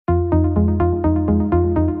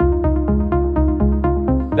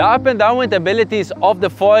The up and downwind abilities of the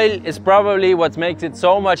foil is probably what makes it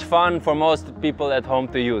so much fun for most people at home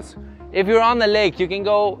to use. If you're on the lake, you can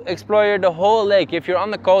go explore the whole lake. If you're on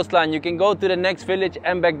the coastline, you can go to the next village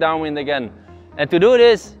and back downwind again. And to do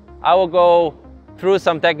this, I will go through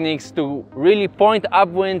some techniques to really point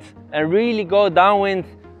upwind and really go downwind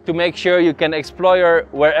to make sure you can explore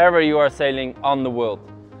wherever you are sailing on the world.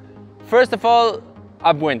 First of all,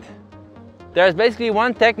 upwind. There's basically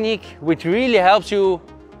one technique which really helps you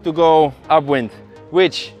to go upwind,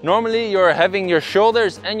 which normally you're having your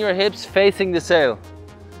shoulders and your hips facing the sail.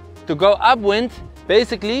 To go upwind,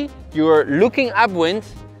 basically you're looking upwind,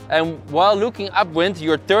 and while looking upwind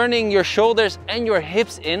you're turning your shoulders and your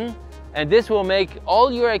hips in, and this will make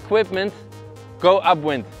all your equipment go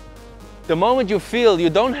upwind. The moment you feel you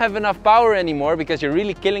don't have enough power anymore because you're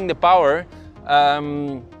really killing the power,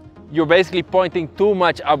 you're basically pointing too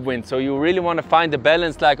much upwind. So you really want to find the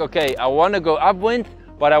balance, like, okay, I want to go upwind,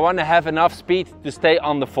 but I want to have enough speed to stay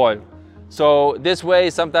on the foil. So this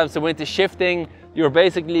way, sometimes the wind is shifting, you're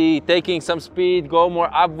basically taking some speed, go more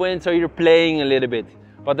upwind, so you're playing a little bit.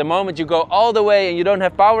 But the moment you go all the way and you don't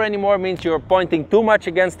have power anymore, means you're pointing too much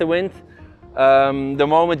against the wind. The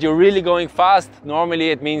moment you're really going fast,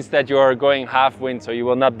 normally it means that you're going half wind, so you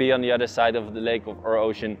will not be on the other side of the lake or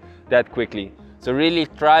ocean that quickly. So really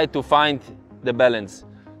try to find the balance.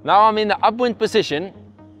 Now I'm in the upwind position.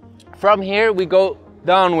 From here we go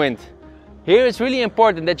downwind. Here it's really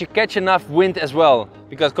important that you catch enough wind as well,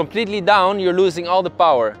 because completely down you're losing all the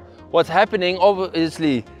power. What's happening,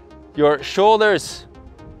 obviously, your shoulders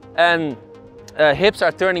and hips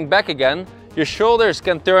are turning back again. Your shoulders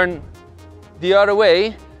can turn the other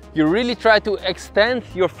way. You really try to extend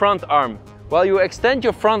your front arm. While you extend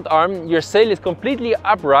your front arm, your sail is completely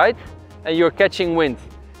upright and you're catching wind.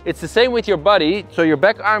 It's the same with your body, so your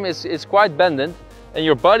back arm is quite bended and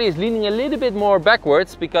your body is leaning a little bit more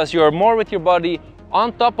backwards because you're more with your body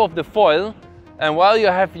on top of the foil. And while you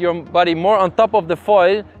have your body more on top of the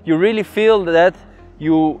foil, you really feel that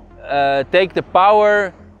you take the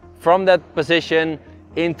power from that position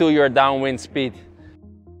into your downwind speed.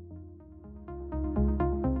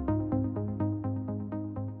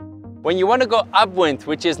 When you want to go upwind,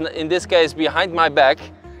 which is in this case behind my back,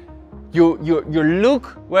 you look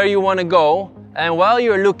where you want to go, and while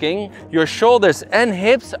you're looking, your shoulders and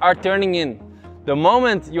hips are turning in. The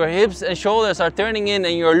moment your hips and shoulders are turning in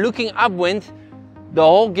and you're looking upwind, the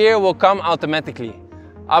whole gear will come automatically,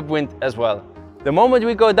 upwind as well. The moment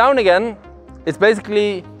we go down again, it's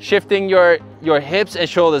basically shifting your hips and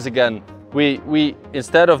shoulders again. We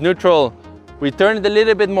instead of neutral, we turn it a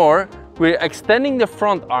little bit more. We're extending the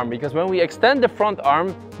front arm, because when we extend the front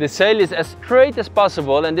arm, the sail is as straight as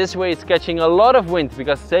possible, and this way it's catching a lot of wind,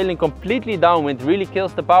 because sailing completely downwind really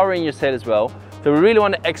kills the power in your sail as well. So we really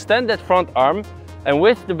want to extend that front arm, and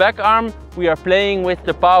with the back arm we are playing with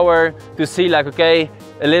the power to see, like, okay,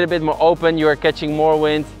 a little bit more open, you are catching more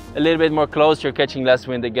wind, a little bit more close, you're catching less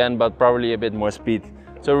wind again, but probably a bit more speed.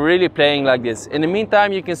 So we're really playing like this. In the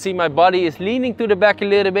meantime, you can see my body is leaning to the back a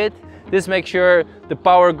little bit. This makes sure the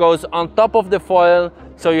power goes on top of the foil,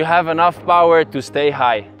 so you have enough power to stay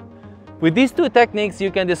high. With these two techniques,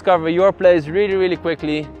 you can discover your place really, really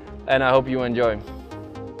quickly, and I hope you enjoy.